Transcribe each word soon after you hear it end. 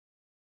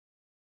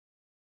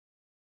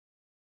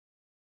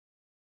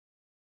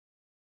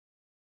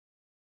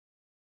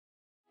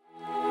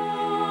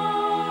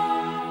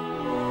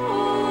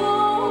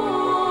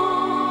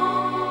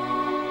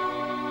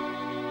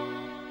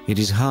It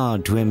is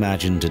hard to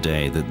imagine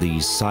today that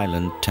these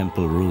silent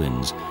temple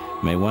ruins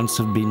may once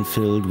have been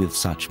filled with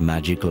such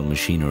magical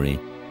machinery,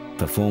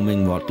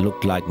 performing what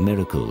looked like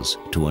miracles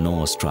to an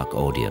awestruck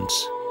audience.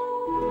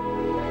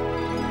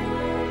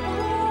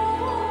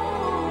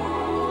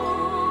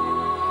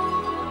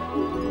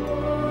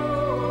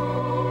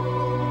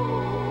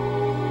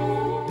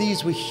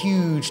 These were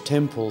huge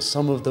temples,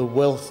 some of the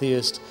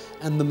wealthiest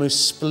and the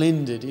most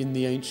splendid in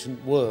the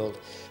ancient world.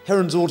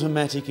 Heron's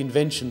automatic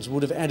inventions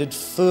would have added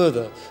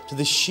further to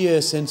the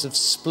sheer sense of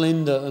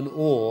splendor and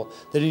awe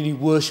that any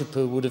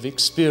worshipper would have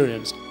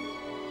experienced.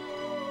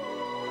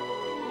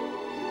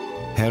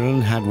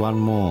 Heron had one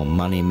more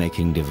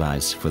money-making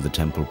device for the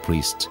temple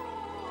priests,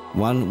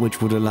 one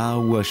which would allow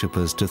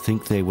worshippers to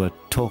think they were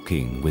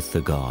talking with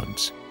the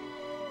gods,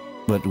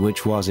 but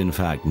which was in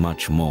fact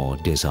much more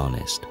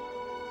dishonest.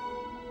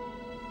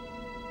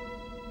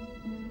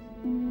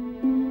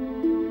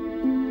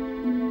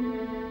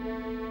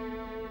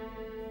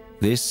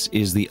 This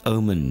is the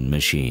Omen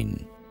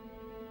Machine.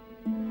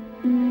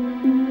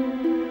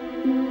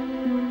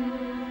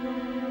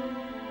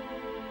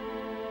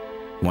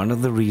 One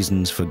of the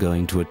reasons for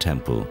going to a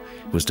temple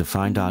was to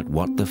find out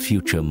what the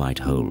future might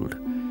hold,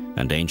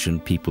 and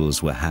ancient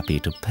peoples were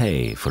happy to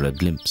pay for a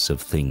glimpse of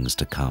things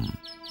to come.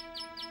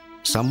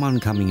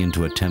 Someone coming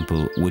into a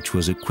temple which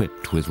was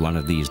equipped with one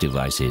of these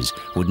devices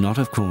would not,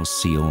 of course,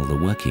 see all the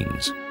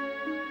workings.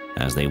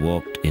 As they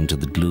walked into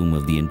the gloom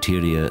of the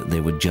interior, they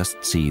would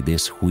just see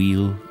this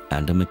wheel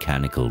and a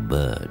mechanical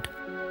bird.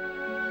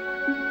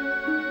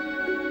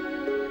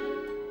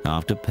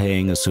 After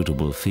paying a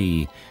suitable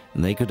fee,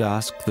 they could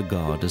ask the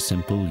god a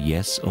simple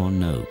yes or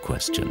no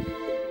question.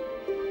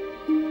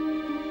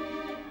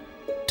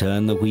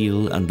 Turn the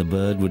wheel and the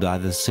bird would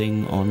either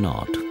sing or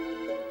not.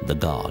 The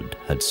god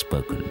had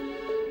spoken.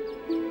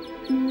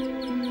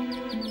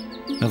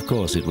 Of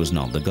course, it was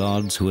not the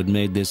gods who had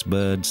made this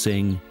bird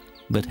sing,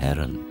 but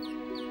Heron.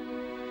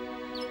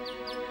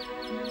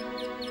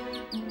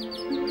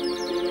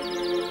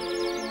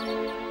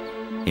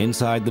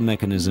 Inside the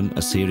mechanism,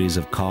 a series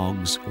of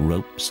cogs,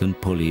 ropes, and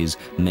pulleys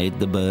made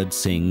the bird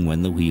sing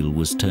when the wheel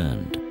was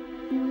turned.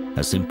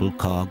 A simple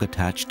cog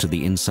attached to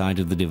the inside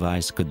of the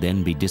device could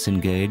then be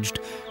disengaged,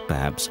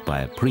 perhaps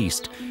by a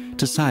priest,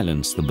 to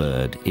silence the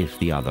bird if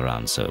the other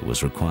answer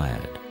was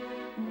required.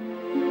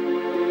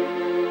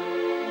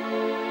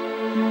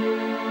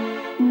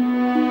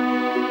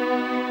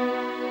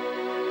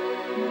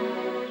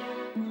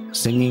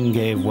 Singing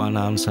gave one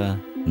answer,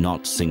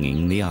 not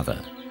singing the other.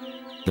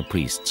 The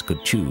priests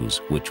could choose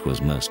which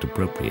was most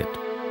appropriate.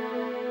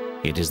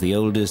 It is the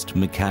oldest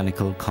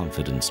mechanical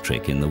confidence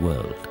trick in the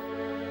world.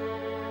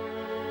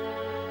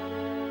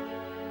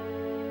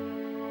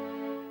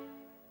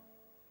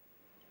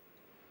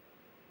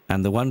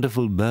 And the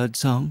wonderful bird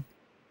song?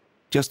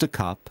 Just a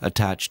cup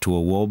attached to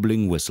a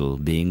warbling whistle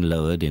being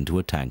lowered into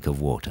a tank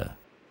of water.